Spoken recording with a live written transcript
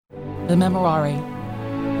the Memorare.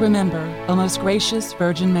 Remember, O most gracious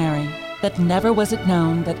Virgin Mary, that never was it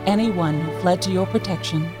known that anyone who fled to your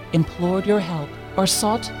protection, implored your help, or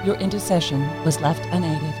sought your intercession was left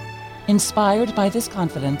unaided. Inspired by this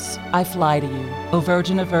confidence, I fly to you, O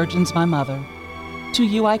Virgin of Virgins, my Mother. To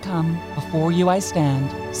you I come, before you I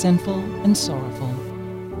stand, sinful and sorrowful.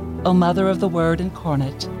 O Mother of the Word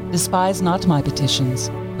incarnate, despise not my petitions,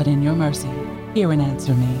 but in your mercy, hear and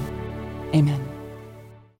answer me. Amen.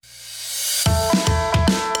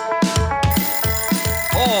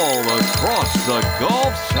 All across the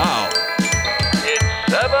Gulf South,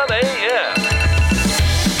 it's 7 a.m.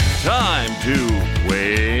 Time to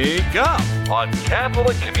wake up on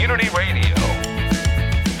Catholic Community Radio.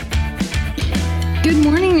 Good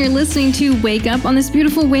morning. You're listening to Wake Up on this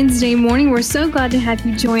beautiful Wednesday morning. We're so glad to have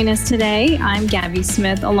you join us today. I'm Gabby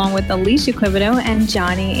Smith, along with Alicia Quibido and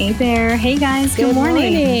Johnny Abair. Hey, guys. Good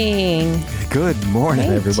morning. Good morning,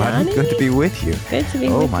 hey, everybody. Johnny. Good to be with you. Good to be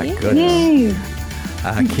with you. Oh, my goodness. Yay.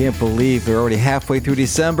 I can't believe we're already halfway through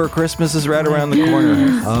December. Christmas is right around the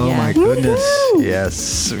corner. Oh, Yeah. my goodness.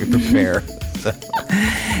 Yes, we prepare.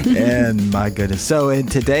 And my goodness.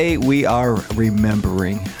 And today we are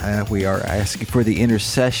remembering, we are asking for the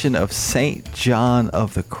intercession of St. John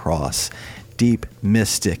of the Cross, deep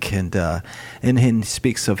mystic. And he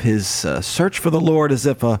speaks of his search for the Lord as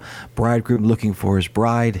if a bridegroom looking for his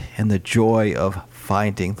bride and the joy of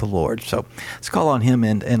finding the Lord. So let's call on him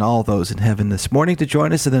and all those in heaven this morning to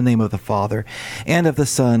join us in the name of the Father and of the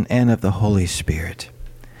Son and of the Holy Spirit.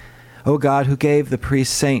 O God, who gave the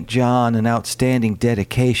priest St. John an outstanding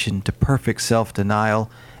dedication to perfect self-denial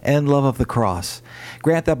and love of the cross,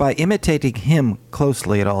 grant that by imitating him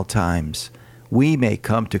closely at all times, we may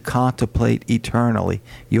come to contemplate eternally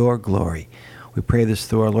your glory. We pray this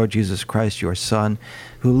through our Lord Jesus Christ, your Son,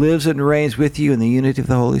 who lives and reigns with you in the unity of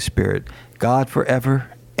the Holy Spirit, God forever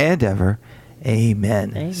and ever.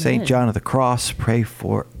 Amen. Amen. St. John of the Cross, pray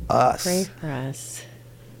for us. Pray for us.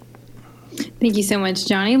 Thank you so much,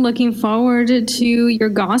 Johnny. Looking forward to your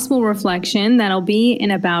gospel reflection. That'll be in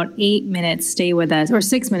about 8 minutes. Stay with us, or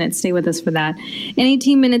 6 minutes. Stay with us for that. In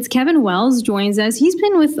 18 minutes, Kevin Wells joins us. He's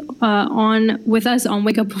been with us on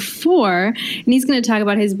Wake Up before, and he's going to talk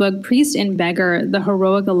about his book, Priest and Beggar, The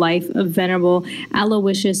Heroic Life of Venerable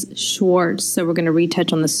Aloysius Schwartz. So we're going to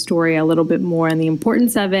retouch on the story a little bit more and the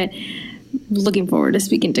importance of it. Looking forward to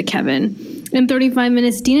speaking to Kevin. In 35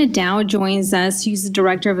 minutes, Dina Dow joins us. She's the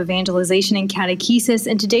Director of Evangelization and Catechesis.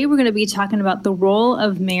 And today we're going to be talking about the role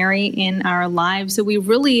of Mary in our lives. So we've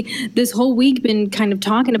really, this whole week, been kind of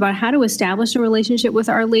talking about how to establish a relationship with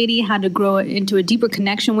Our Lady, how to grow into a deeper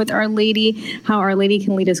connection with Our Lady, how Our Lady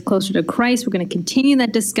can lead us closer to Christ. We're going to continue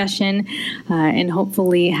that discussion and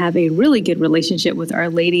hopefully have a really good relationship with Our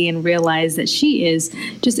Lady and realize that she is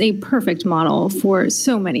just a perfect model for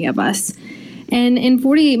so many of us. And in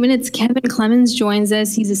 48 minutes, Kevin Clemens joins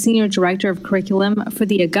us. He's a Senior Director of Curriculum for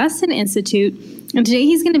the Augustine Institute. And today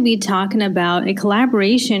he's going to be talking about a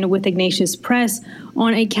collaboration with Ignatius Press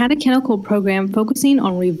on a catechetical program focusing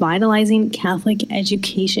on revitalizing Catholic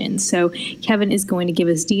education. So Kevin is going to give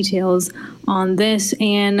us details on this.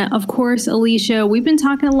 And of course, Alicia, we've been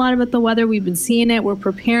talking a lot about the weather. We've been seeing it. We're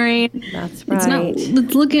preparing. That's right.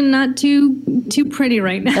 It's looking not too pretty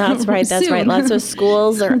right now. That's right. That's right. Lots of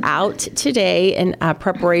schools are out today in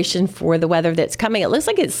preparation for the weather that's coming. It looks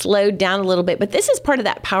like it's slowed down a little bit, but this is part of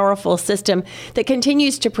that powerful system that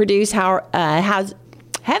continues to produce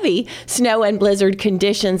heavy snow and blizzard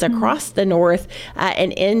conditions across the north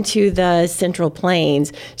and into the central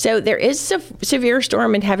plains. So there is severe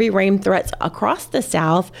storm and heavy rain threats across the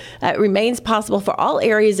south. It remains possible for all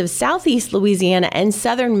areas of southeast Louisiana and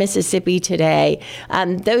southern Mississippi today.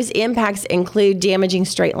 Those impacts include damaging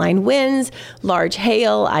straight line winds, large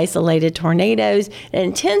hail, isolated tornadoes, and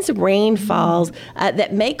intense rainfalls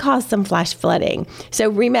that may cause some flash flooding. So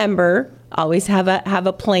remember, always have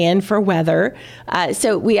a plan for weather.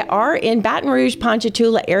 So we are in Baton Rouge,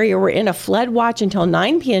 Ponchatoula area. We're in a flood watch until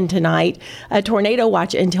 9 p.m. tonight, a tornado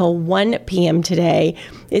watch until 1 p.m. today.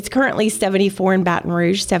 It's currently 74 in Baton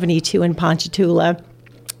Rouge, 72 in Ponchatoula.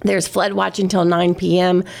 There's flood watch until 9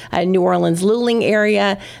 p.m. New Orleans, Luling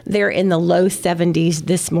area. They're in the low 70s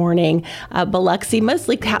this morning. Biloxi,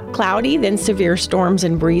 mostly cloudy, then severe storms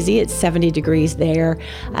and breezy. It's 70 degrees there.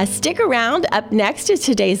 Stick around. Up next is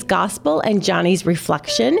today's gospel and Johnny's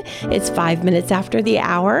reflection. It's 5 minutes after the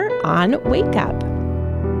hour on Wake Up.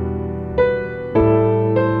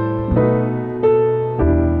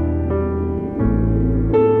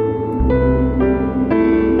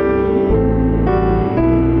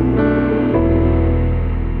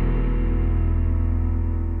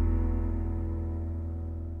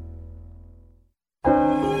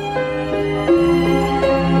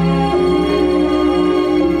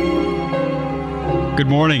 Good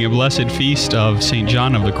morning, a blessed feast of St.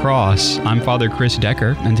 John of the Cross. I'm Father Chris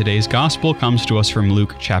Decker, and today's Gospel comes to us from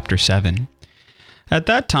Luke chapter 7. At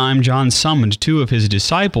that time, John summoned 2 of his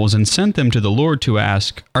disciples and sent them to the Lord to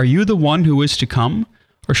ask, "Are you the one who is to come,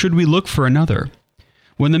 or should we look for another?"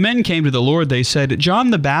 When the men came to the Lord, they said, "John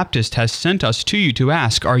the Baptist has sent us to you to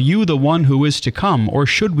ask, 'Are you the one who is to come, or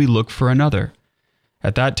should we look for another?'"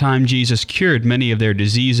 At that time, Jesus cured many of their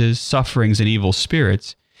diseases, sufferings, and evil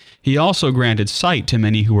spirits. He also granted sight to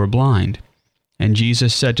many who were blind. And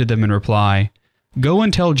Jesus said to them in reply, "Go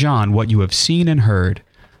and tell John what you have seen and heard.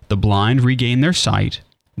 The blind regain their sight,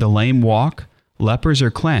 the lame walk, lepers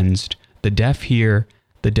are cleansed, the deaf hear,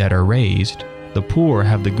 the dead are raised, the poor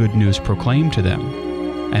have the good news proclaimed to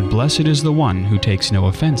them. And blessed is the one who takes no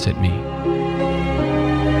offense at me."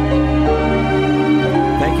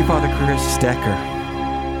 Thank you, Father Chris Decker.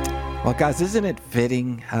 Well, guys, isn't it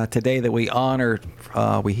fitting today that we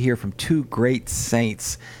hear from 2 great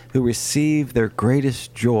saints who received their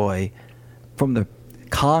greatest joy from the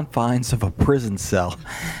confines of a prison cell?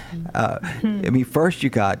 First you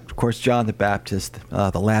got, of course, John the Baptist,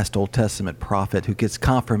 the last Old Testament prophet, who gets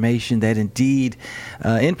confirmation that indeed,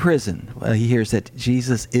 in prison, he hears that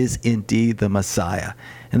Jesus is indeed the Messiah.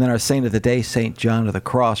 And then our saint of the day, St. John of the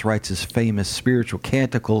Cross, writes his famous spiritual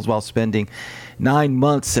canticles while spending 9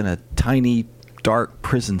 months in a tiny, dark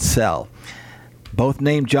prison cell. Both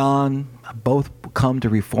named John, both come to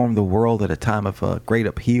reform the world at a time of great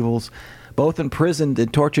upheavals, both imprisoned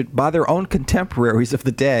and tortured by their own contemporaries of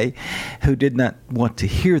the day who did not want to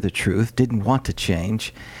hear the truth, didn't want to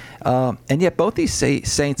change. And yet both these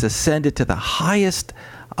saints ascended to the highest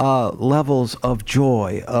levels of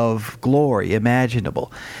joy, of glory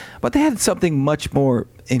imaginable. But they had something much more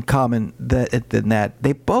in common than that.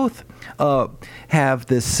 They both have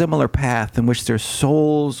this similar path in which their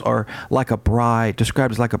souls are like a bride,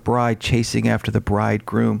 described as like a bride chasing after the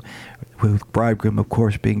bridegroom, with bridegroom, of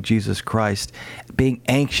course, being Jesus Christ, being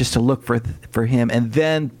anxious to look for him, and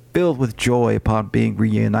then filled with joy upon being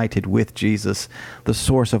reunited with Jesus, the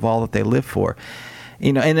source of all that they live for.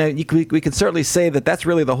 We can certainly say that that's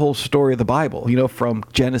really the whole story of the Bible, from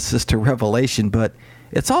Genesis to Revelation, but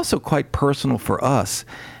it's also quite personal for us,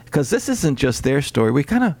 because this isn't just their story. We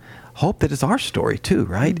kind of hope that it's our story too,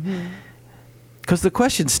 right? Because the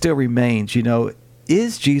question still remains,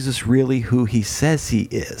 is Jesus really who he says he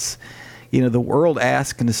is? The world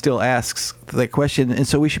asks and still asks that question, and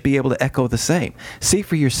so we should be able to echo the same. See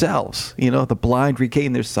for yourselves. The blind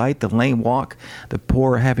regain their sight, the lame walk, the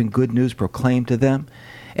poor are having good news proclaimed to them.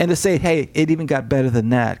 And to say, hey, it even got better than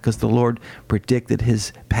that, because the Lord predicted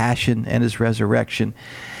his passion and his resurrection.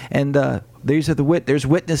 And there's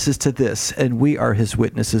witnesses to this, and we are his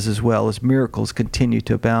witnesses as well, as miracles continue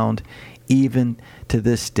to abound even to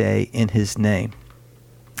this day in his name.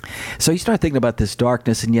 So you start thinking about this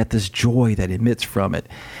darkness and yet this joy that emits from it.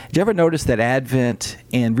 Did you ever notice that Advent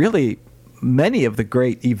and really many of the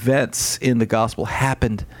great events in the gospel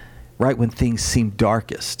happened right when things seemed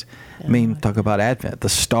darkest? Talk about Advent, the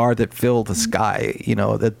star that filled the sky,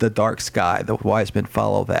 the dark sky, the wise men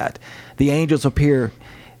follow that. The angels appear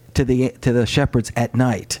to the shepherds at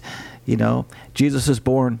night. Jesus is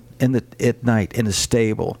born at night in a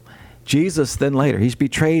stable. Jesus then later, he's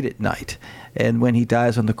betrayed at night. And when he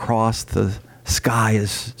dies on the cross, the sky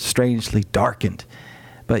is strangely darkened.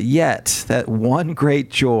 But yet, that one great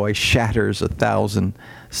joy shatters 1,000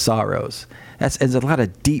 sorrows. There's a lot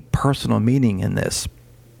of deep personal meaning in this.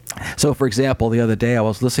 So, for example, the other day I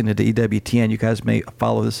was listening to EWTN. You guys may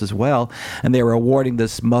follow this as well. And they were awarding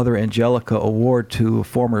this Mother Angelica Award to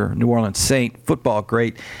former New Orleans Saint, football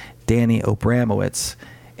great Danny Abramowitz.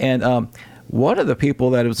 And one of the people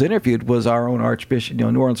that was interviewed was our own Archbishop,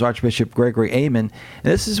 New Orleans Archbishop Gregory Amen.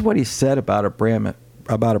 And this is what he said about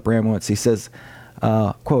Abramowitz. He says,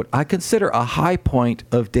 quote, "I consider a high point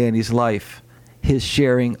of Danny's life his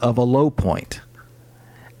sharing of a low point."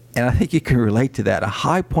 And I think you can relate to that. A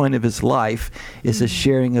high point of his life is a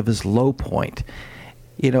sharing of his low point.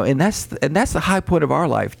 And that's the high point of our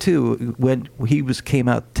life too, when he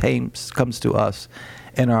comes to us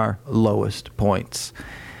in our lowest points.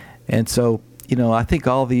 And so, I think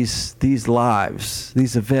all these lives,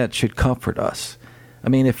 these events should comfort us.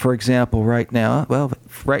 If, for example, right now,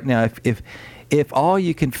 if all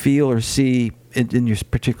you can feel or see in your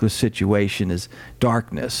particular situation is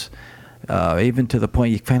darkness, even to the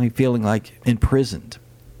point you're finally feeling like imprisoned,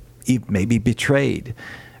 maybe betrayed,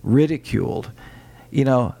 ridiculed,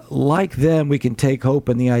 like them, we can take hope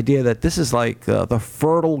in the idea that this is like the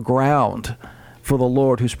fertile ground for the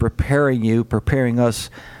Lord who's preparing us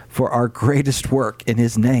for our greatest work in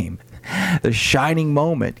his name, the shining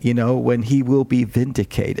moment, when he will be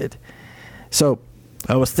vindicated. So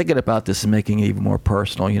I was thinking about this and making it even more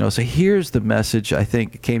personal, so here's the message I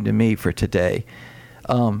think came to me for today.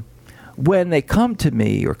 When they come to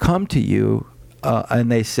me or come to you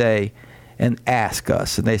and they say, and ask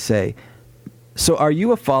us, and they say, so are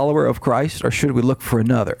you a follower of Christ, or should we look for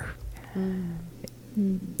another?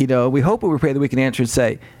 We hope and we pray that we can answer and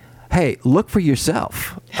say, hey, look for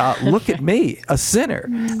yourself. Look at me, a sinner.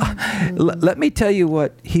 Let me tell you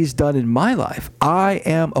what he's done in my life. I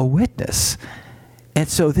am a witness. And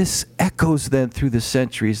so this echoes then through the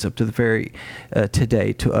centuries up to the very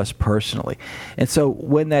today to us personally. And so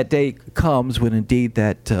when that day comes, when indeed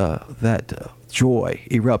that joy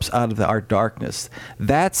erupts out of our darkness,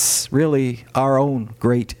 that's really our own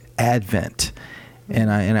great Advent. And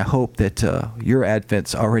I hope that your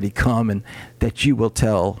Advent's already come, and that you will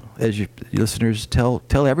tell, as your listeners, tell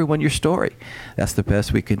everyone your story. That's the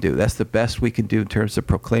best we can do. That's the best we can do in terms of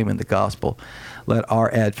proclaiming the gospel. Let our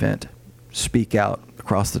Advent speak out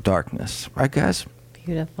across the darkness. Right, guys?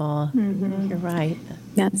 Beautiful. Mm-hmm. You're right.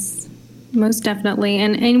 Yes. Most definitely.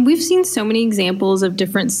 And we've seen so many examples of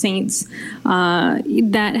different saints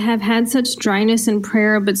that have had such dryness in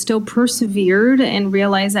prayer, but still persevered and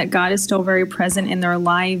realized that God is still very present in their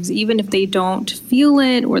lives, even if they don't feel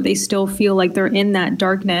it or they still feel like they're in that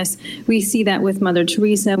darkness. We see that with Mother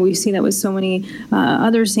Teresa. We see that with so many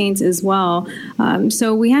other saints as well.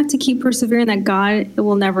 So we have to keep persevering, that God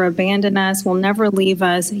will never abandon us, will never leave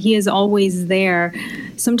us. He is always there.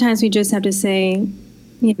 Sometimes we just have to say,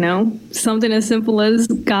 something as simple as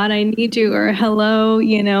God, I need you, or hello,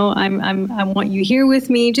 I want you here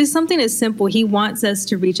with me. Just something as simple. He wants us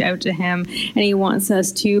to reach out to him, and he wants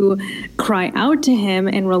us to cry out to him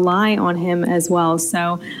and rely on him as well.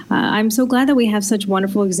 So I'm so glad that we have such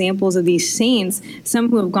wonderful examples of these saints,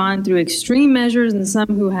 some who have gone through extreme measures and some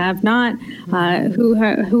who have not, who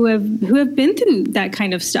have been through that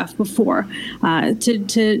kind of stuff before,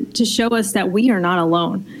 to show us that we are not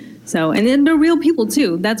alone. So, and then they're real people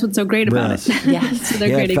too. That's what's so great about it. Yes. So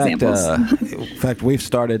they're great examples. In fact, we've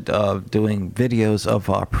started doing videos of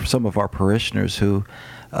some of our parishioners who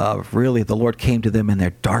really the Lord came to them in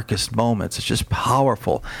their darkest moments. It's just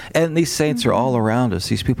powerful. And these saints are all around us.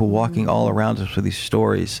 These people walking all around us with these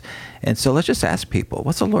stories. And so let's just ask people,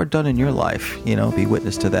 what's the Lord done in your life? Be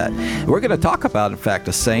witness to that. We're going to talk about, in fact,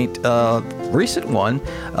 a saint, recent one,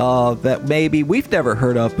 that maybe we've never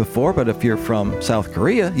heard of before, but if you're from South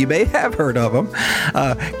Korea, you may have heard of him.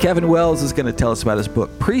 Kevin Wells is going to tell us about his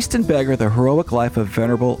book, Priest and Beggar, The Heroic Life of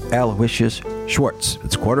Venerable Aloysius Schwartz.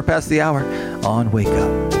 It's 1:15 on Wake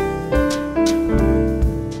Up.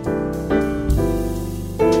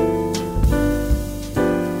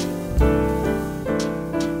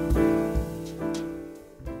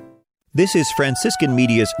 This is Franciscan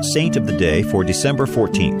Media's Saint of the Day for December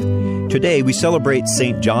 14th. Today we celebrate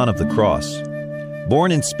St. John of the Cross.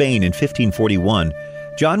 Born in Spain in 1541,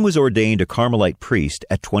 John was ordained a Carmelite priest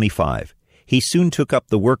at 25. He soon took up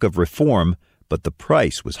the work of reform, but the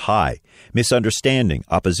price was high: misunderstanding,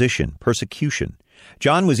 opposition, persecution.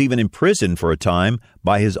 John was even imprisoned for a time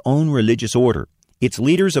by his own religious order. Its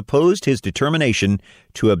leaders opposed his determination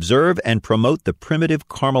to observe and promote the primitive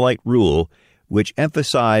Carmelite rule, which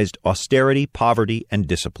emphasized austerity, poverty, and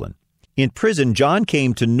discipline. In prison, John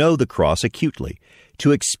came to know the cross acutely,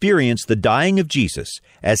 to experience the dying of Jesus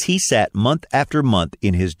as he sat month after month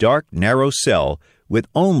in his dark, narrow cell with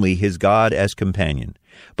only his God as companion.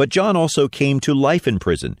 But John also came to life in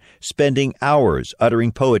prison, spending hours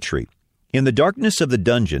uttering poetry. In the darkness of the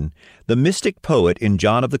dungeon, the mystic poet in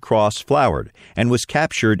John of the Cross flowered and was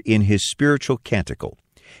captured in his spiritual canticle.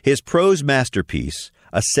 His prose masterpiece,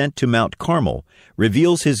 Ascent to Mount Carmel,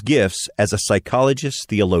 reveals his gifts as a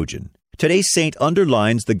psychologist-theologian. Today's saint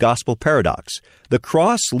underlines the gospel paradox. The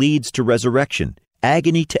cross leads to resurrection,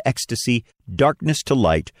 agony to ecstasy, darkness to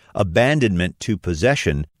light, abandonment to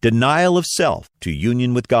possession, denial of self to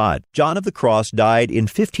union with God. John of the Cross died in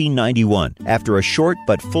 1591 after a short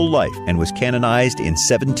but full life and was canonized in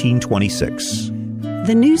 1726.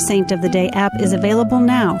 The new Saint of the Day app is available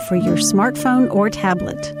now for your smartphone or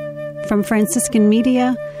tablet. From Franciscan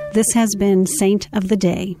Media, this has been Saint of the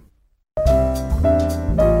Day.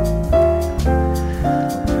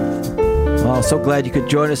 Well, so glad you could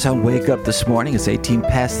join us on Wake Up this morning. It's 18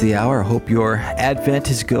 past the hour. I hope your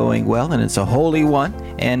Advent is going well, and it's a holy one,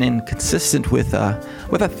 and consistent with a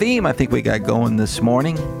theme I think we got going this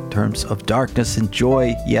morning in terms of darkness and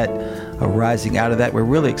joy, yet arising out of that. We're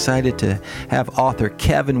really excited to have author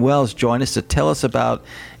Kevin Wells join us to tell us about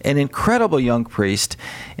an incredible young priest,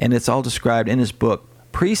 and it's all described in his book,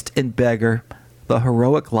 Priest and Beggar, The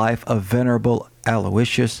Heroic Life of Venerable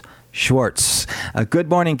Aloysius Schwartz. Good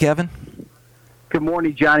morning, Kevin. Good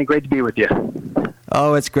morning, Johnny. Great to be with you.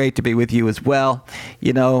 Oh, it's great to be with you as well.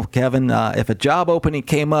 You know, Kevin, if a job opening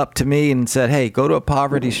came up to me and said, hey, go to a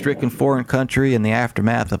poverty-stricken foreign country in the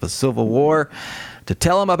aftermath of a civil war to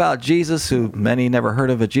tell them about Jesus, who many never heard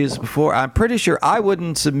of a Jesus before, I'm pretty sure I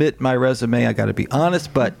wouldn't submit my resume, I got to be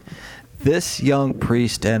honest, but this young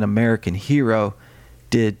priest and American hero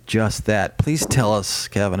did just that. Please tell us,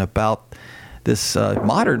 Kevin, about this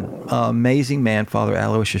modern amazing man, Father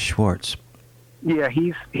Aloysius Schwartz. Yeah,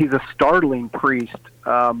 he's a startling priest.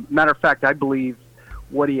 Matter of fact, I believe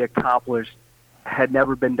what he accomplished had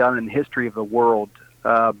never been done in the history of the world.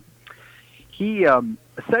 He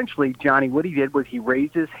essentially, Johnny, what he did was he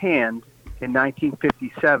raised his hand in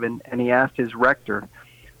 1957 and he asked his rector,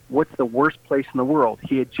 what's the worst place in the world?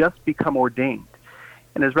 He had just become ordained.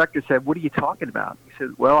 And his rector said, what are you talking about? He said,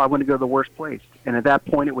 well, I want to go to the worst place. And at that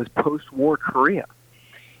point, it was post-war Korea.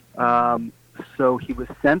 So he was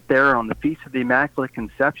sent there on the Feast of the Immaculate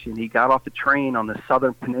Conception. He got off the train on the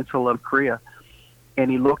southern peninsula of Korea,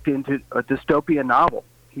 and he looked into a dystopian novel.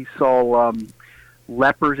 He saw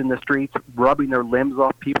lepers in the streets rubbing their limbs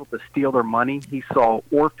off people to steal their money. He saw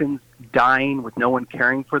orphans dying with no one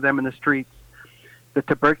caring for them in the streets. The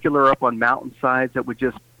tubercular up on mountainsides that would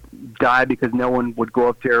just die because no one would go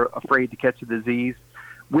up there afraid to catch the disease.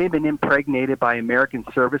 Women impregnated by American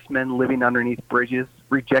servicemen living underneath bridges,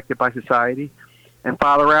 rejected by society. And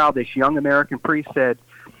Father Al, this young American priest, said,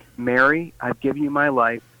 Mary, I've given you my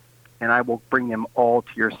life, and I will bring them all to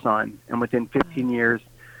your son. And within 15 years,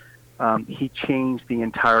 he changed the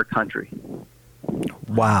entire country.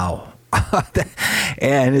 Wow.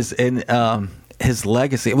 And his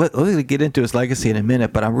legacy, we're going to get into his legacy in a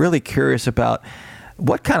minute, but I'm really curious about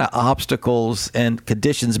what kind of obstacles and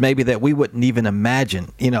conditions maybe that we wouldn't even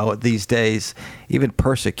imagine, these days, even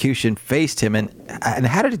persecution faced him, and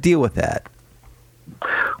how did he deal with that?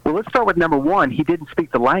 Well, let's start with number one. He didn't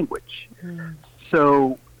speak the language.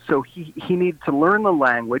 So he needed to learn the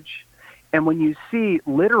language, and when you see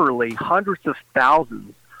literally hundreds of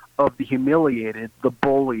thousands of the humiliated, the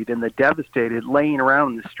bullied, and the devastated laying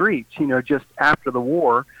around in the streets, just after the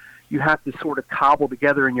war, you have to sort of cobble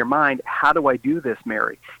together in your mind, how do I do this,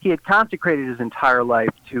 Mary? He had consecrated his entire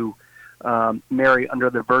life to Mary under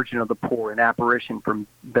the Virgin of the Poor, an apparition from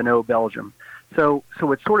Benoit, Belgium. So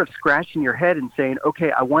it's sort of scratching your head and saying,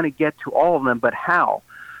 okay, I want to get to all of them, but how?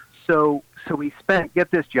 So he spent, get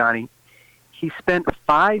this, Johnny, he spent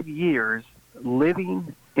 5 years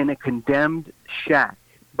living in a condemned shack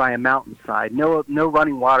by a mountainside. No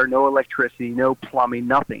running water, no electricity, no plumbing,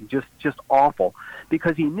 nothing. Just awful.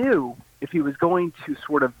 Because he knew if he was going to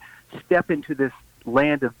sort of step into this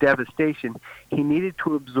land of devastation, he needed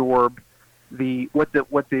to absorb what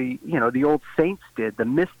the old saints did, the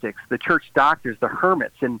mystics, the church doctors, the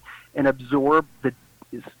hermits, and absorb the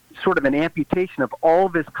sort of an amputation of all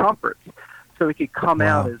of his comforts, so he could come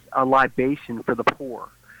out as a libation for the poor.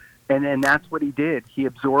 And that's what he did. He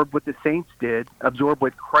absorbed what the saints did, absorbed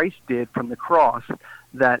what Christ did from the cross,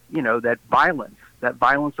 that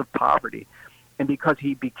violence of poverty. And because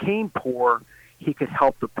he became poor, he could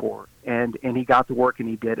help the poor. And he got to work and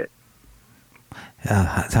he did it.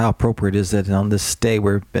 How appropriate is that on this day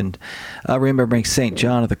we've been remembering St.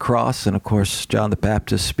 John of the Cross, and of course John the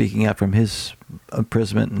Baptist speaking out from his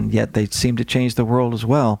imprisonment, and yet they seem to change the world as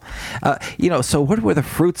well. So what were the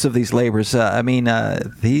fruits of these labors? It's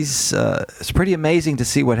pretty amazing to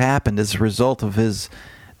see what happened as a result of his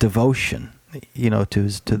devotion,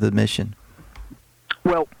 to the mission.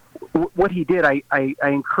 Well, what he did, I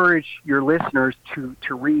encourage your listeners to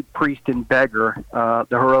read Priest and Beggar, The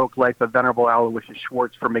Heroic Life of Venerable Aloysius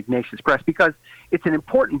Schwartz from Ignatius Press, because it's an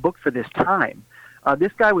important book for this time.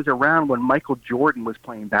 This guy was around when Michael Jordan was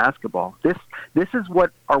playing basketball. This is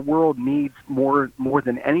what our world needs more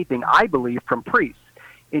than anything, I believe, from priests.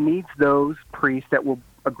 It needs those priests that will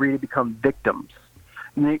agree to become victims.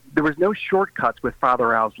 And there was no shortcuts with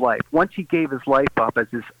Father Al's life. Once he gave his life up as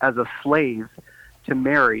a slave to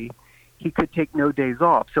Mary, he could take no days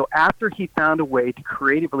off. So after he found a way to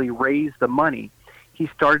creatively raise the money, he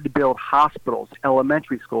started to build hospitals,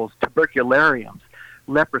 elementary schools, tuberculariums,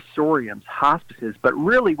 leprosariums, hospices. But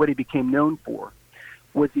really what he became known for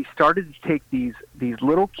was he started to take these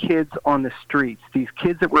little kids on the streets, these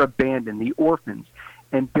kids that were abandoned, the orphans,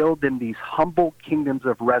 and build them these humble kingdoms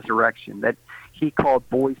of resurrection that he called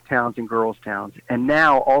boys' towns and girls' towns. And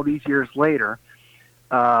now, all these years later,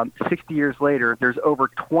 60 years later, there's over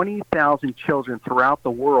 20,000 children throughout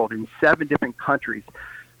the world in 7 different countries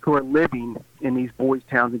who are living in these boys'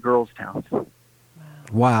 towns and girls' towns.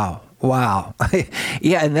 Wow.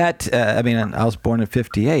 Yeah, and that, I mean, I was born in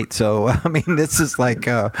 58, so, I mean, this is like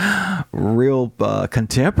real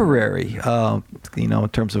contemporary, in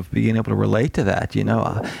terms of being able to relate to that,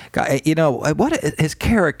 what his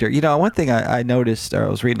character, one thing I noticed, or I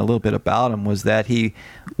was reading a little bit about him, was that he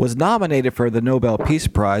was nominated for the Nobel Peace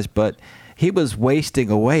Prize, but he was wasting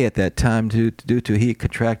away at that time due to he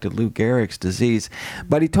contracted Lou Gehrig's disease.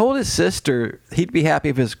 But he told his sister he'd be happy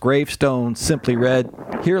if his gravestone simply read,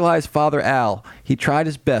 "Here lies Father Al. He tried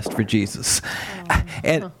his best for Jesus."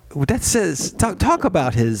 And that says, talk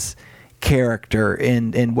about his character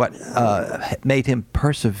and what made him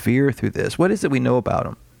persevere through this. What is it we know about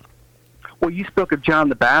him? Well, you spoke of John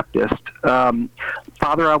the Baptist. Father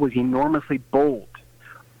Al was enormously bold.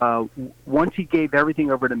 Once he gave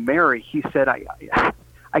everything over to Mary, he said,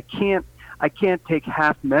 I can't take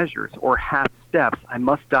half measures or half steps. I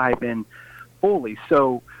must dive in fully.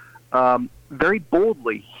 So very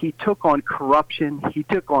boldly, he took on corruption. He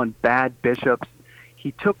took on bad bishops.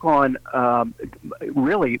 He took on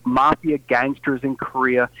really mafia gangsters in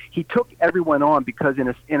Korea. He took everyone on because in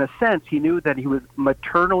a sense, he knew that he was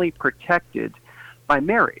maternally protected by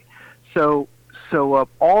Mary. So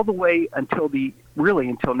all the way until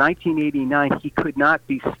 1989, he could not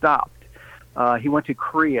be stopped. He went to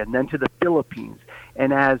Korea and then to the Philippines.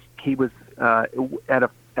 And as he was at a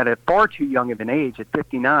far too young of an age, at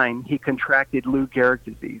 59, he contracted Lou Gehrig's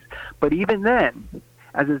disease. But even then,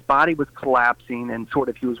 as his body was collapsing and sort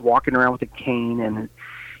of he was walking around with a cane and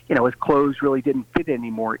his clothes really didn't fit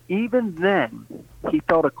anymore, even then he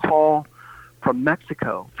felt a call from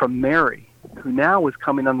Mexico, from Mary, who now was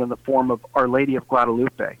coming under the form of Our Lady of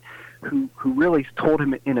Guadalupe, who really told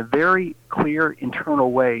him in a very clear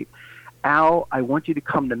internal way, "Al, I want you to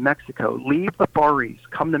come to Mexico. Leave the Far East.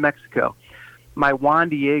 Come to Mexico. My Juan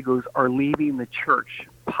Diegos are leaving the church.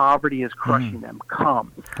 Poverty is crushing them.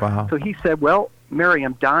 Come." Wow. So he said, "Well, Mary,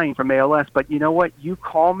 I'm dying from ALS, but you know what? You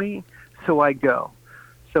call me, so I go."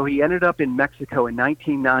 So he ended up in Mexico in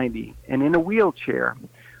 1990, and in a wheelchair,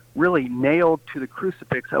 really nailed to the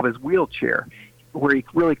crucifix of his wheelchair, where he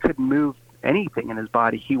really couldn't move anything in his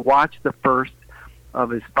body. He watched the first of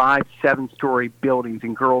his 5 7-story buildings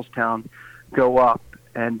in Girlstown go up,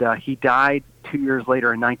 and he died 2 years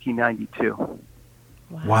later in 1992.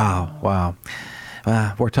 Wow.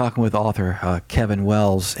 We're talking with author Kevin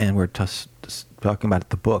Wells, and we're talking about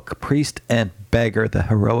the book Priest and Beggar, The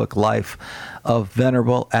Heroic Life of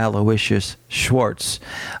Venerable Aloysius Schwartz.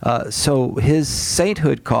 So his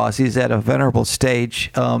sainthood cause, he's at a venerable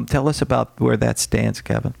stage. Tell us about where that stands,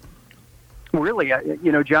 Kevin. Really,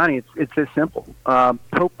 Johnny, it's this simple.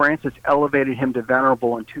 Pope Francis elevated him to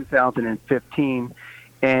venerable in 2015,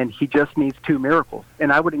 and he just needs 2 miracles.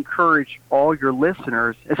 And I would encourage all your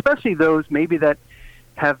listeners, especially those maybe that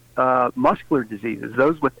have muscular diseases,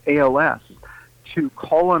 those with ALS, to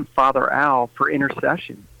call on Father Al for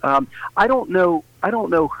intercession. I don't know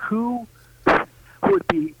who would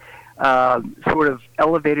be sort of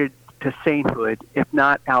elevated to sainthood if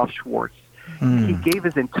not Al Schwartz. He gave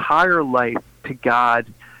his entire life to God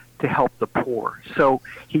to help the poor. So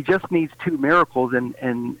he just needs 2 miracles,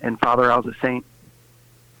 and Father Al's a saint.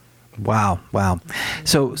 Wow.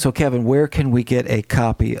 So Kevin, where can we get a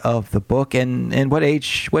copy of the book, and what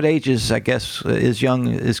ages, I guess, as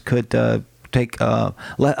young as could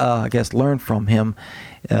learn from him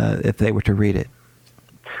if they were to read it?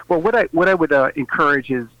 Well, what I would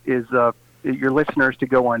encourage is your listeners to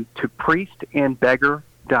go on to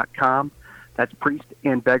priestandbeggar.com. That's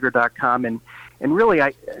priestandbeggar.com. And really,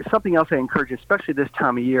 something else I encourage, especially this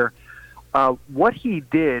time of year, what he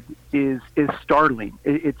did is startling.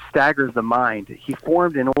 It staggers the mind. He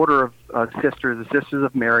formed an order of sisters, the Sisters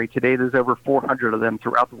of Mary. Today there's over 400 of them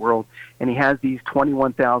throughout the world, and he has these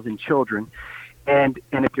 21,000 children. And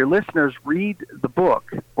if your listeners read the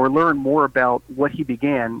book or learn more about what he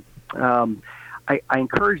began, I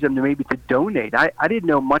encourage them to donate. I didn't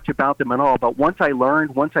know much about them at all, but once I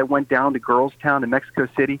went down to Girlstown in Mexico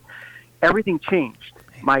City, everything changed.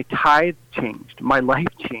 My tithe changed. My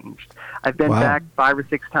life changed. I've been back 5 or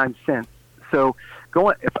 6 times since. So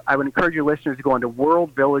I would encourage your listeners to go on to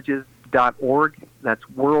worldvillages.org. That's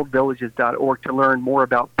worldvillages.org to learn more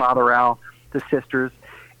about Father Al, the sisters,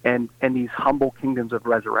 and these humble kingdoms of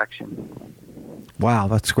resurrection. Wow,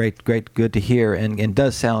 that's great, good to hear, and it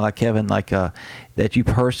does sound like, Kevin, that you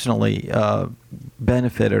personally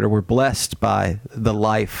benefited or were blessed by the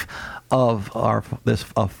life of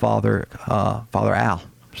Father Al.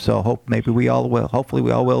 So hopefully we all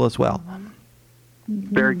will as well.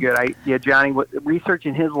 Very good. Johnny,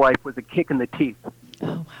 researching his life was a kick in the teeth.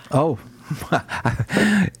 Oh,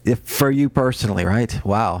 for you personally, right?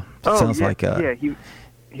 Wow. Sounds like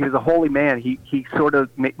a holy man. He sort of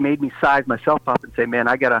made me size myself up and say, man,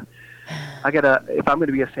 I gotta, if I'm going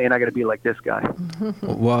to be a saint, I got to be like this guy.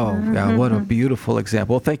 Whoa, yeah, what a beautiful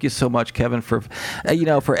example. Well, thank you so much, Kevin, for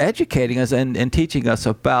educating us and teaching us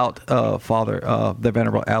about Father the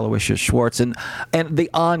Venerable Aloysius Schwartz and the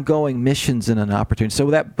ongoing missions and opportunities. So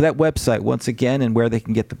that website once again, and where they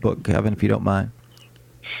can get the book, Kevin, if you don't mind.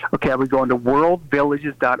 Okay, we're going to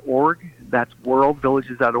worldvillages.org. That's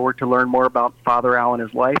worldvillages.org to learn more about Father Al and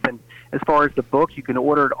his life. And as far as the book, you can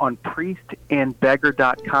order it on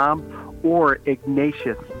priestandbeggar.com or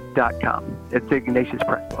Ignatius.com. It's the Ignatius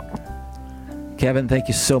Press book. Kevin, thank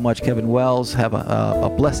you so much. Kevin Wells, have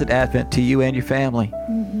a blessed Advent to you and your family.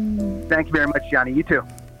 Mm-hmm. Thank you very much, Johnny. You too.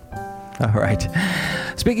 All right.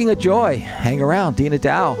 Speaking of joy, hang around. Dina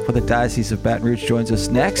Dow for the Diocese of Baton Rouge joins us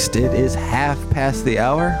next. It is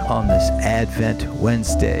 1:30 on this Advent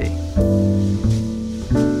Wednesday.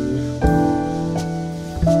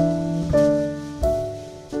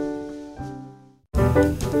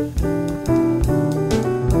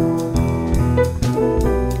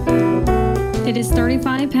 It is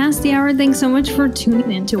 35 past the hour. Thanks so much for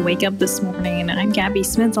tuning in to Wake Up This Morning. I'm Gabby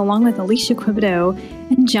Smith along with Alicia Quibido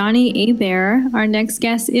and Johnny Hebert. Our next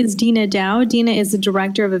guest is Dina Dow. Dina is the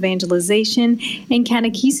Director of Evangelization and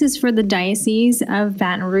Catechesis for the Diocese of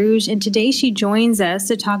Baton Rouge. And today she joins us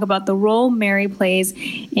to talk about the role Mary plays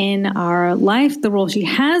in our life, the role she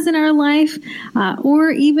has in our life,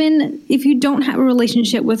 or even if you don't have a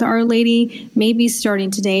relationship with Our Lady, maybe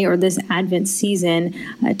starting today or this Advent season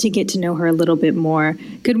to get to know her a little bit more.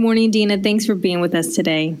 Good morning, Dina. Thanks for being with us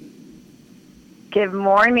today. Good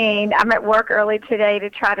morning. I'm at work early today to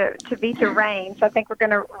try to beat the rain, so I think we're going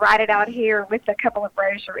to ride it out here with a couple of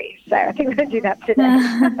rosaries. So I think we're going to do that today.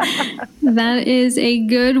 That is a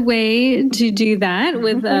good way to do that,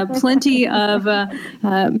 with plenty of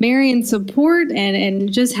Marian support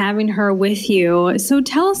and just having her with you. So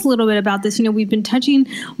tell us a little bit about this. We've been touching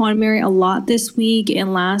on Mary a lot this week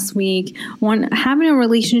and last week on having a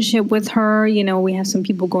relationship with her. We have some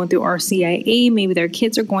people going through RCIA. Maybe their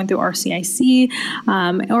kids are going through RCIC.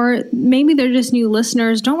 Or maybe they're just new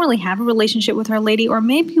listeners, don't really have a relationship with Our Lady, or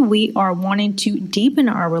maybe we are wanting to deepen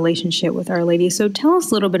our relationship with Our Lady. So tell us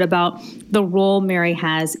a little bit about the role Mary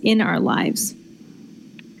has in our lives.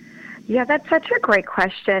 Yeah, that's such a great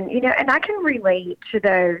question. And I can relate to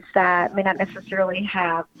those that may not necessarily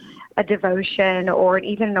have a devotion or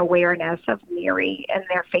even an awareness of Mary in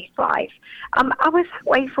their faith life. I was that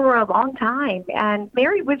way for a long time, and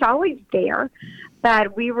Mary was always there.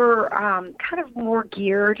 But we were kind of more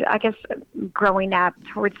geared, I guess, growing up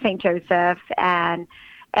towards St. Joseph and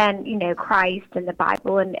Christ and the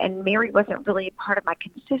Bible. And Mary wasn't really a part of my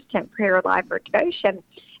consistent prayer life or devotion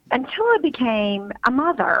until I became a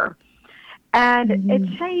mother. And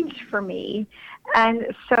it changed for me. And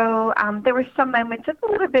so there were some moments of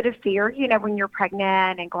a little bit of fear, when you're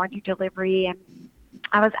pregnant and going through delivery. And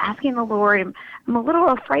I was asking the Lord, I'm a little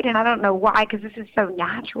afraid, and I don't know why, because this is so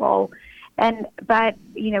natural. But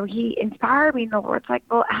he inspired me, and the Lord's like,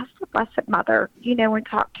 well, ask the Blessed Mother, and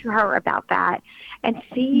talk to her about that and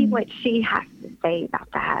see what she has to say about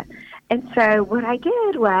that. And so what I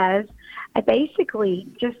did was I basically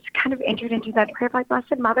just kind of entered into that prayer, like,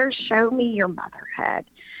 Blessed Mother, show me your motherhood.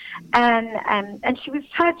 And she was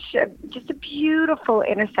just a beautiful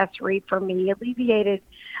intercessory for me, alleviated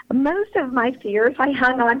most of my fears. I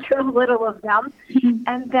hung on to a little of them.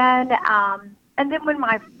 And then when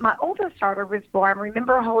my oldest daughter was born, I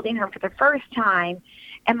remember holding her for the first time,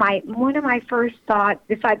 and one of my first thoughts,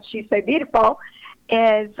 besides she's so beautiful,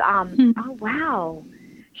 is, oh, wow,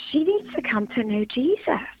 she needs to come to know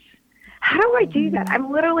Jesus. How do I do that?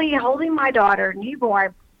 I'm literally holding my daughter,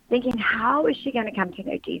 newborn, thinking, how is she going to come to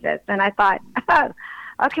know Jesus? And I thought, oh,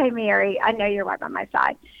 okay, Mary, I know you're right by my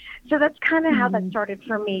side. So that's kind of how that started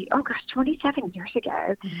for me, 27 years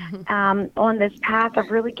ago, on this path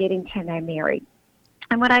of really getting to know Mary.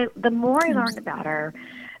 And the more I learned about her,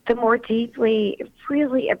 the more deeply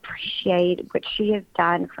really appreciate what she has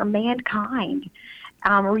done for mankind,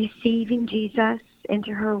 receiving Jesus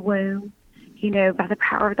into her womb, by the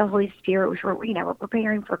power of the Holy Spirit, which we're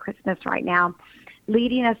preparing for Christmas right now,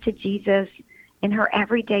 leading us to Jesus in her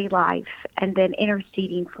everyday life, and then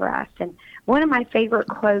interceding for us. And one of my favorite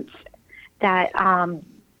quotes that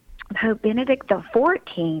Pope Benedict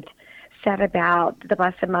XIV said about the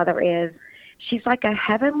Blessed Mother is, she's like a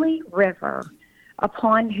heavenly river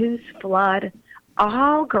upon whose flood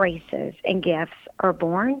all graces and gifts are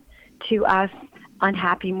born to us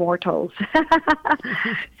unhappy mortals.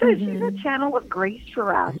 So she's a channel of grace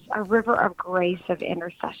for us, a river of grace, of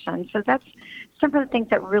intercession. So that's some of the things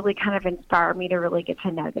that really kind of inspired me to really get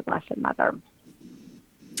to know the Blessed Mother.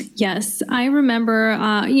 Yes, I remember.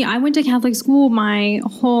 I went to Catholic school my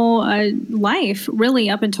whole life, really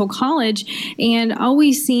up until college, and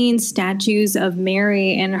always seen statues of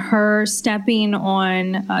Mary and her stepping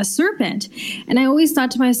on a serpent. And I always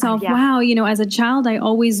thought to myself, wow, as a child, I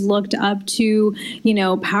always looked up to,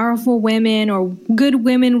 powerful women or good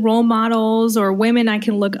women role models or women I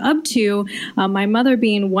can look up to. My mother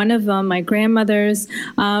being one of them, my grandmothers.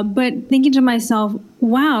 But thinking to myself,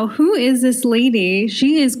 wow, who is this lady?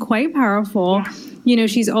 She is quite powerful. Yeah.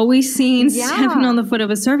 She's always seen stepping on the foot of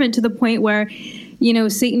a serpent to the point where,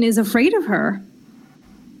 Satan is afraid of her.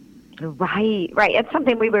 Right. It's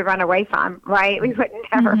something we would run away from, right? We wouldn't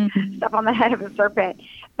ever step on the head of a serpent.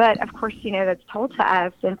 But, of course, that's told to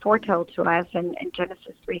us and foretold to us in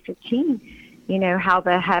Genesis 3:15. How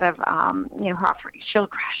the head of, she'll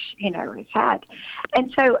crush, his head.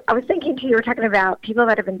 And so I was thinking, too, you were talking about people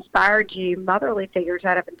that have inspired you, motherly figures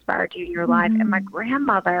that have inspired you in your life. And my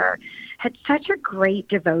grandmother had such a great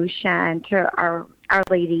devotion to Our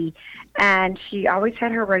Lady. And she always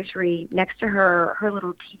had her rosary next to her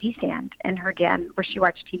little TV stand in her den where she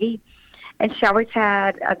watched TV. And she always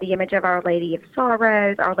had the image of Our Lady of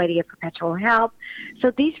Sorrows, Our Lady of Perpetual Help.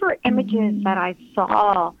 So these were images that I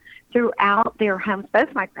saw throughout their homes, both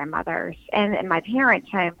my grandmother's and my parents'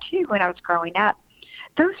 home, too, when I was growing up.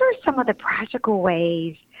 Those are some of the practical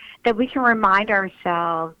ways that we can remind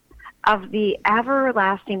ourselves of the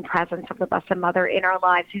everlasting presence of the Blessed Mother in our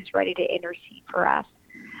lives who's ready to intercede for us.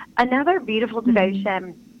 Another beautiful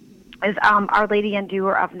devotion is Our Lady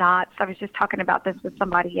Undoer of Knots. I was just talking about this with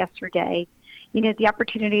somebody yesterday. The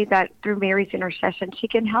opportunity that through Mary's intercession, she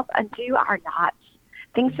can help undo our knots,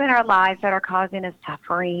 things in our lives that are causing us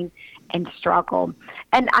suffering and struggle.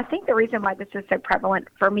 And I think the reason why this is so prevalent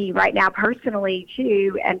for me right now personally,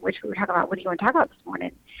 too, and which we were talking about, what do you want to talk about this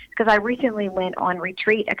morning? Because I recently went on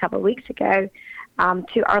retreat a couple of weeks ago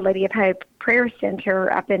to Our Lady of Hope Prayer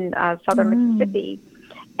Center up in southern Mississippi.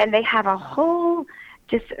 And they have a whole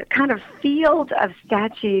just kind of field of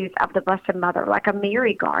statues of the Blessed Mother, like a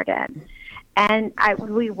Mary garden. And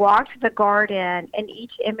we walked the garden, and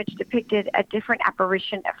each image depicted a different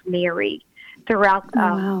apparition of Mary throughout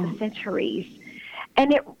the centuries.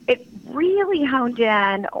 And it really honed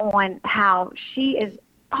in on how she is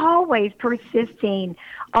always persisting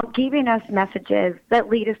on giving us messages that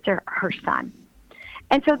lead us to her Son.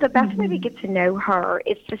 And so the best way to get to know her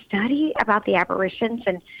is to study about the apparitions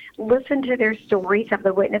and listen to their stories of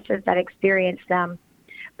the witnesses that experienced them,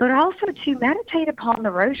 but also to meditate upon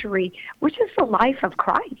the Rosary, which is the life of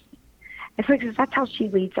Christ. And so because that's how she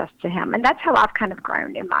leads us to Him. And that's how I've kind of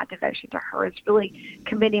grown in my devotion to her, is really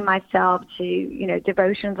committing myself to,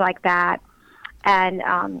 devotions like that. And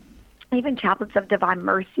even chaplets of Divine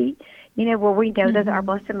Mercy, where we know that our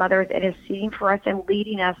Blessed Mother is interceding for us and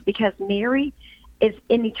leading us, because Mary is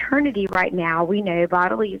in eternity right now, we know,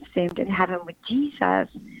 bodily assumed in heaven with Jesus,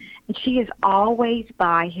 and she is always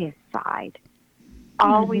by His side.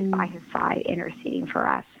 Always by His side, interceding for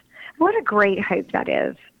us. What a great hope that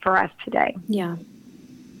is for us today. Yeah,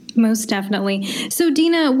 most definitely. So,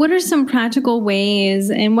 Dina, what are some practical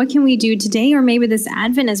ways, and what can we do today or maybe this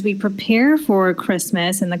Advent as we prepare for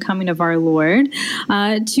Christmas and the coming of our Lord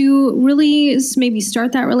to really maybe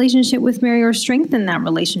start that relationship with Mary or strengthen that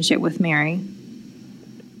relationship with Mary?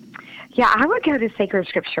 Yeah, I would go to sacred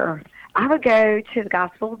scripture. I would go to the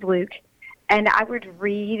Gospel of Luke, and I would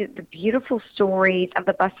read the beautiful stories of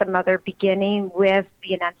the Blessed Mother, beginning with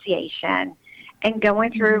the Annunciation and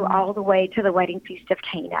going through all the way to the wedding feast of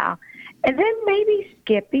Cana, and then maybe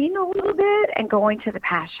skipping a little bit and going to the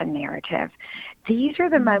Passion narrative. These are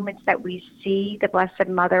the moments that we see the Blessed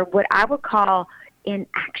Mother, what I would call in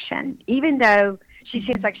action, even though she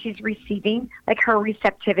seems like she's receiving, like her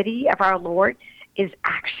receptivity of our Lord is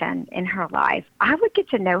action in her life. I would get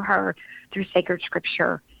to know her through sacred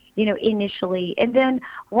scripture, initially. And then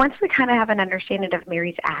once we kind of have an understanding of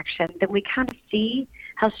Mary's action, then we kind of see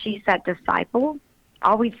how she's that disciple,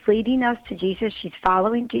 always leading us to Jesus. She's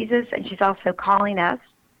following Jesus, and she's also calling us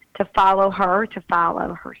to follow her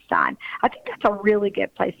Son. I think that's a really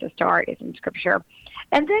good place to start, is in scripture.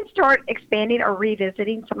 And then start expanding or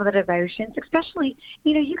revisiting some of the devotions, especially,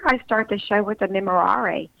 you guys start the show with the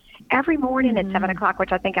Memorare every morning at 7 o'clock,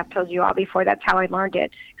 which I think I've told you all before. That's how I learned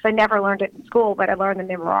it, because I never learned it in school, but I learned the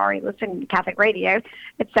Memorare listening to Catholic radio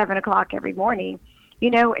at 7 o'clock every morning,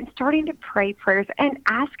 and starting to pray prayers and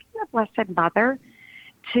asking the Blessed Mother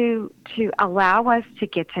to allow us to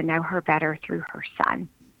get to know her better through her Son.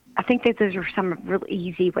 I think that those are some really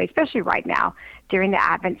easy ways, especially right now during the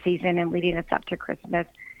Advent season and leading us up to Christmas.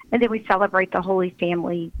 And then we celebrate the Holy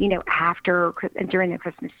Family, after and during the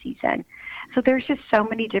Christmas season. So there's just so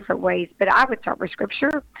many different ways. But I would start with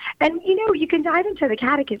Scripture. And, you can dive into the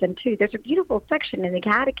Catechism, too. There's a beautiful section in the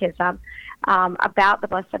Catechism about the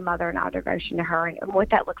Blessed Mother and our devotion to her and what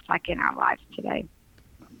that looks like in our lives today.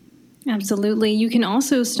 Absolutely. You can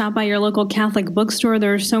also stop by your local Catholic bookstore.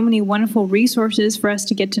 There are so many wonderful resources for us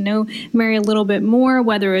to get to know Mary a little bit more,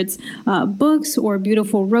 whether it's books or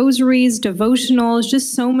beautiful rosaries, devotionals,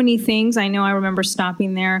 just so many things. I know I remember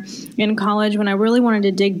stopping there in college when I really wanted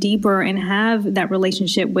to dig deeper and have that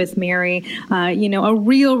relationship with Mary, a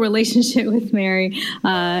real relationship with Mary.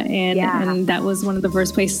 And that was one of the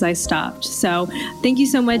first places I stopped. So thank you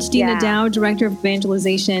so much, Dina Dow, Director of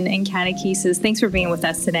Evangelization and Catechesis. Thanks for being with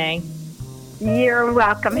us today. You're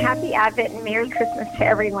welcome. Happy Advent and Merry Christmas to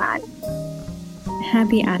everyone.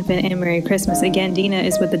 Happy Advent and Merry Christmas. Again, Dina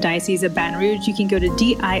is with the Diocese of Baton Rouge. You can go to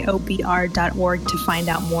diobr.org to find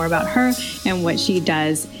out more about her and what she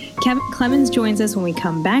does. Kevin Clemens joins us when we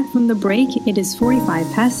come back from the break. It is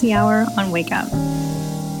 45 past the hour on Wake Up.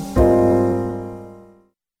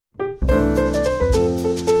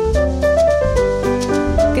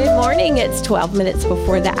 It's 12 minutes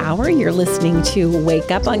before the hour. You're listening to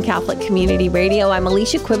Wake Up on Catholic Community Radio. I'm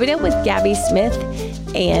Alicia Quibido with Gabby Smith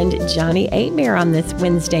and Johnny Aitmere on this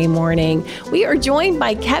Wednesday morning. We are joined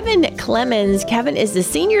by Kevin Clemens. Kevin is the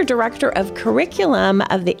Senior Director of Curriculum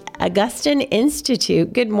of the Augustine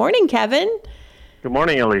Institute. Good morning, Kevin. Good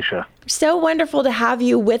morning, Alicia. So wonderful to have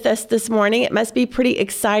you with us this morning. It must be pretty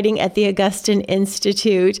exciting at the Augustine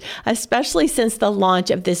Institute, especially since the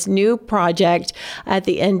launch of this new project at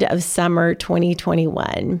the end of summer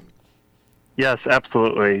 2021. Yes,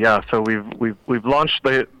 absolutely. Yeah, so we've launched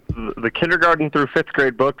the kindergarten through fifth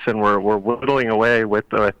grade books, and we're whittling away with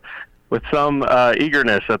some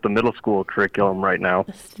eagerness at the middle school curriculum right now.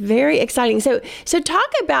 It's very exciting. So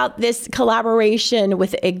talk about this collaboration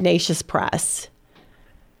with Ignatius Press.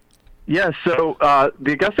 Yes, so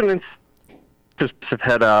the Augustine Institute have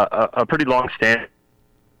had a pretty long stand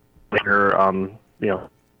later,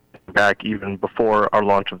 back even before our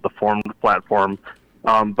launch of the Formed platform.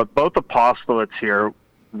 But both apostolates here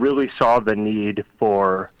really saw the need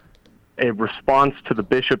for a response to the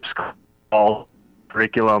bishop's call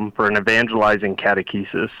curriculum for an evangelizing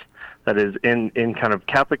catechesis that is in kind of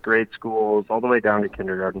Catholic grade schools all the way down to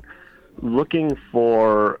kindergarten, looking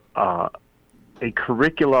for a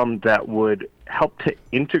curriculum that would help to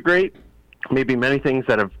integrate maybe many things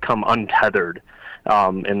that have come untethered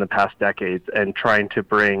in the past decades, and trying to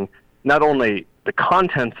bring not only the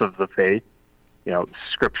contents of the faith,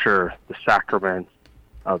 Scripture, the sacraments,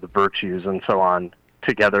 the virtues, and so on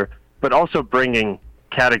together, but also bringing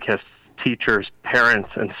catechists, teachers, parents,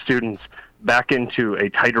 and students back into a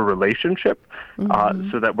tighter relationship,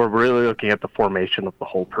 so that we're really looking at the formation of the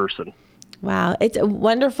whole person. Wow, it's a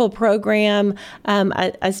wonderful program.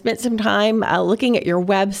 I spent some time looking at your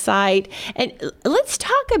website, and let's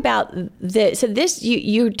talk about this. So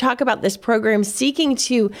you talk about this program seeking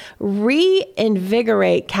to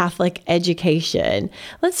reinvigorate Catholic education.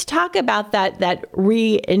 Let's talk about that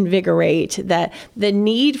reinvigorate, the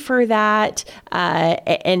need for that,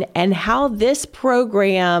 and how this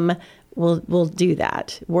program will do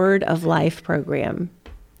that. Word of Life program.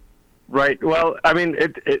 Right. Well, I mean,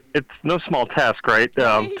 it's no small task, right?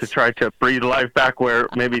 To try to breathe life back where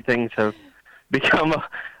maybe things have become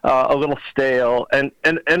a little stale, and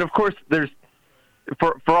of course, there's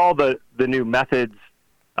for all the new methods,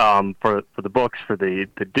 for the books, for the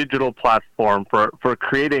digital platform, for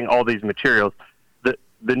creating all these materials.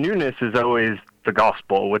 The newness is always the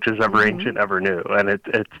gospel, which is ever ancient, ever new, and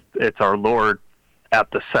it's our Lord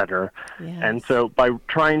at the center. Yes. And so by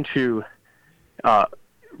trying to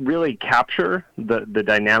really capture the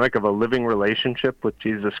dynamic of a living relationship with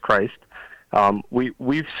Jesus Christ,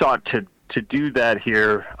 we've sought to do that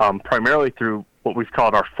here primarily through what we've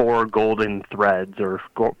called our 4 golden threads, or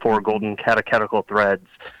 4 golden catechetical threads,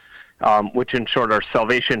 which in short are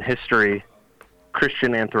salvation history,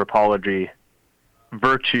 Christian anthropology,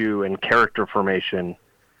 virtue and character formation,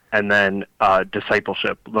 and then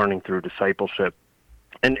discipleship, learning through discipleship.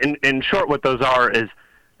 And in short, what those are is,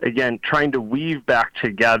 again, trying to weave back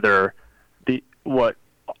together what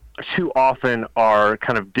too often are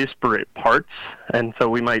kind of disparate parts. And so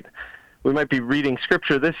we might be reading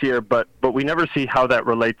Scripture this year, but we never see how that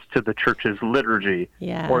relates to the Church's liturgy,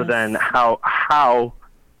 or then how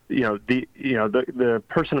the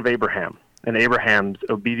person of Abraham and Abraham's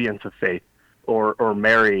obedience of faith, or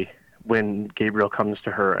Mary when Gabriel comes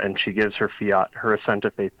to her and she gives her fiat, her assent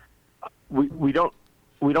of faith. We don't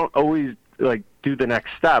always do the next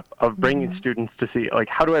step of bringing students to see,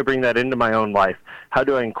 how do I bring that into my own life? How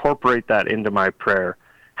do I incorporate that into my prayer?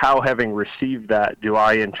 how, having received that, do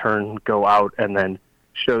I in turn go out and then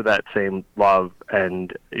show that same love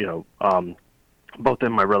and, both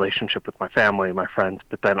in my relationship with my family and my friends,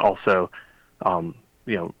 but then also,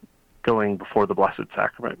 going before the Blessed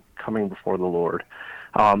Sacrament, coming before the Lord.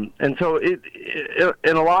 And so it,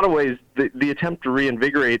 in a lot of ways, the attempt to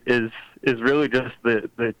reinvigorate is really just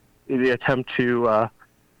the attempt to,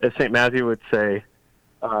 as St. Matthew would say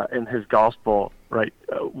in his gospel, right?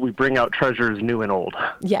 We bring out treasures new and old.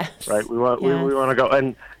 Yes. Right. We want to go,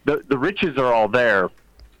 and the riches are all there.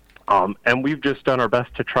 And we've just done our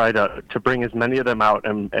best to try to bring as many of them out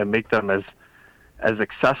and make them as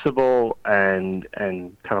accessible and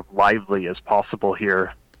kind of lively as possible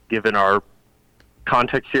here, given our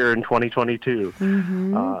context here in 2022.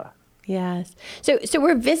 Mm-hmm. Yes. So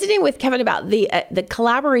we're visiting with Kevin about the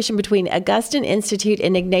collaboration between Augustine Institute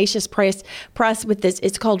and Ignatius Press with this.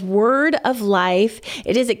 It's called Word of Life.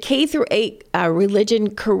 It is a K-8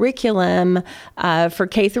 religion curriculum for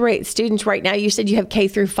K-8 students. Right now, you said you have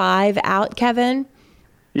K-5 out, Kevin?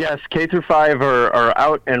 Yes, K-5 are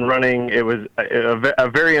out and running. It was a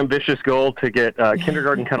very ambitious goal to get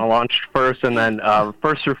kindergarten kind of launched first, and then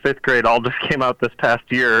first through fifth grade all just came out this past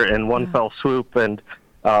year in one fell swoop. And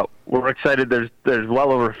we're excited. There's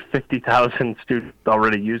well over 50,000 students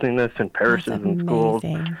already using this in parishes and schools,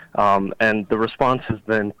 and the response has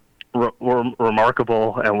been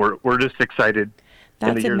remarkable. And we're just excited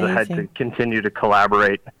in the years ahead to continue to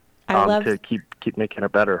collaborate to keep making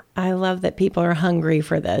it better. I love that people are hungry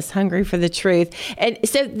for this, hungry for the truth. And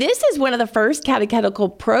so this is one of the first catechetical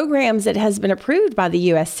programs that has been approved by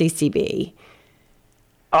the USCCB.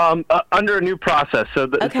 Under a new process. So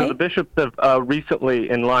the bishops have recently,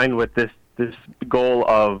 in line with this goal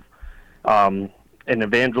of an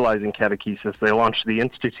evangelizing catechesis, they launched the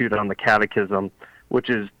Institute on the Catechism, which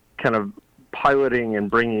is kind of piloting and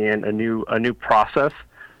bringing in a new process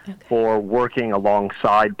for working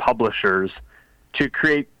alongside publishers to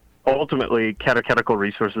create ultimately catechetical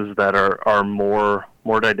resources that are more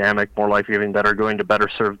dynamic, more life-giving, that are going to better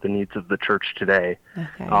serve the needs of the church today.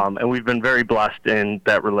 And we've been very blessed in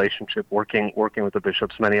that relationship, working with the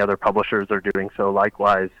bishops. Many other publishers are doing so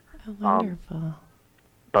likewise. Oh, wonderful.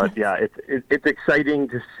 But it's exciting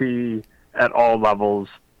to see at all levels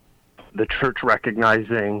the church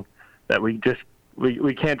recognizing that we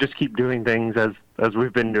can't just keep doing things as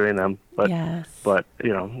we've been doing them, but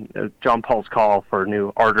John Paul's call for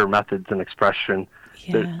new ardor, methods, and expression.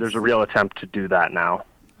 There's a real attempt to do that now.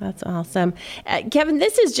 That's awesome. Kevin,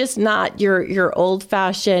 this is just not your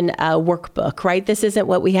old-fashioned workbook, right? This isn't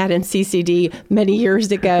what we had in CCD many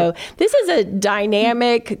years ago. This is a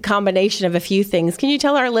dynamic combination of a few things. Can you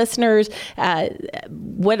tell our listeners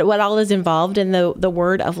what all is involved in the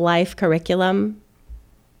Word of Life curriculum?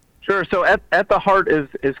 Sure. So at the heart is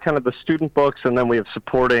kind of the student books, and then we have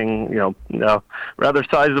supporting, rather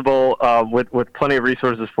sizable with plenty of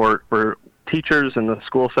resources for teachers in the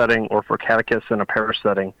school setting or for catechists in a parish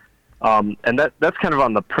setting, and that's kind of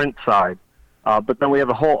on the print side. But then we have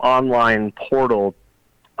a whole online portal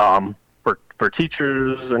for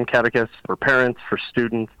teachers and catechists, for parents, for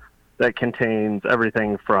students, that contains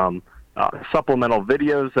everything from supplemental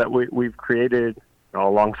videos that we've created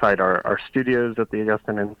alongside our studios at the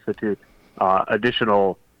Augustine Institute,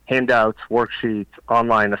 additional handouts, worksheets,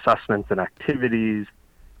 online assessments and activities,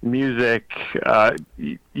 music,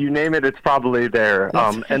 you name it, it's probably there.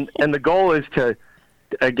 And the goal is to,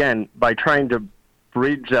 again, by trying to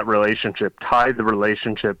bridge that relationship, tie the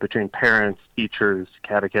relationship between parents, teachers,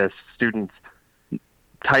 catechists, students,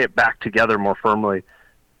 tie it back together more firmly.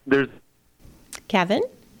 There's Kevin?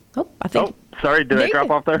 Sorry, did I drop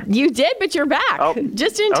off there? You did, but you're back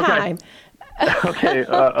just in time. Okay,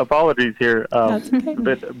 apologies here. That's okay. A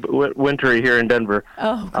bit wintry here in Denver.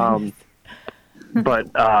 Oh, goodness. But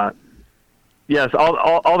yes,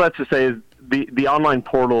 all that to say is the online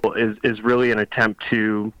portal is really an attempt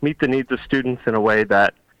to meet the needs of students in a way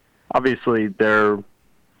that obviously they're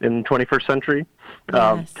in the 21st century.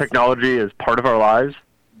 Technology is part of our lives,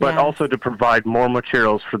 but also to provide more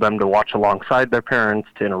materials for them to watch alongside their parents,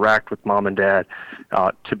 to interact with mom and dad,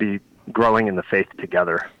 to be growing in the faith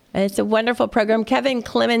together. It's a wonderful program. Kevin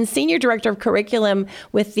Clemens, Senior Director of Curriculum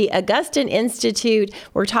with the Augustine Institute.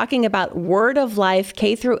 We're talking about Word of Life,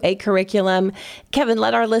 K-8 curriculum. Kevin,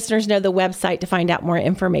 let our listeners know the website to find out more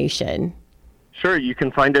information. Sure. You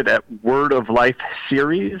can find it at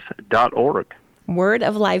wordoflifeseries.org.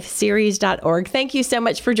 Wordoflifeseries.org. Thank you so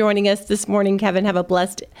much for joining us this morning, Kevin. Have a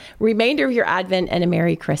blessed remainder of your Advent and a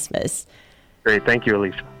Merry Christmas. Great. Thank you,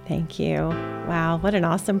 Alicia. Thank you. Wow. What an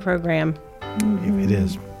awesome program. It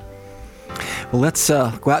is. Well, let's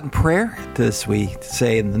go out in prayer as we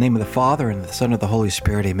say in the name of the Father and the Son and the Holy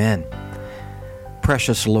Spirit. Amen.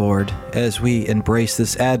 Precious Lord, as we embrace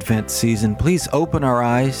this Advent season, please open our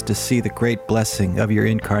eyes to see the great blessing of your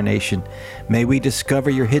incarnation. May we discover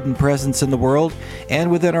your hidden presence in the world and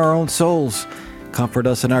within our own souls. Comfort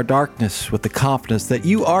us in our darkness with the confidence that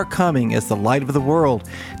you are coming as the light of the world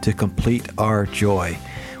to complete our joy.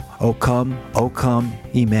 O come,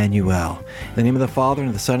 Emmanuel. In the name of the Father, and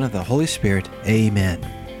of the Son, and of the Holy Spirit. Amen.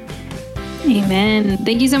 Amen.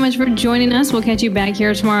 Thank you so much for joining us. We'll catch you back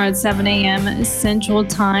here tomorrow at 7 a.m. Central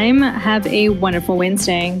Time. Have a wonderful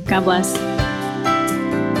Wednesday. God bless.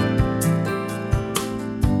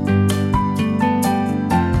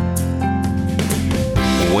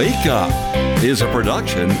 Wake Up is a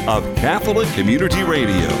production of Catholic Community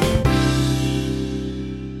Radio.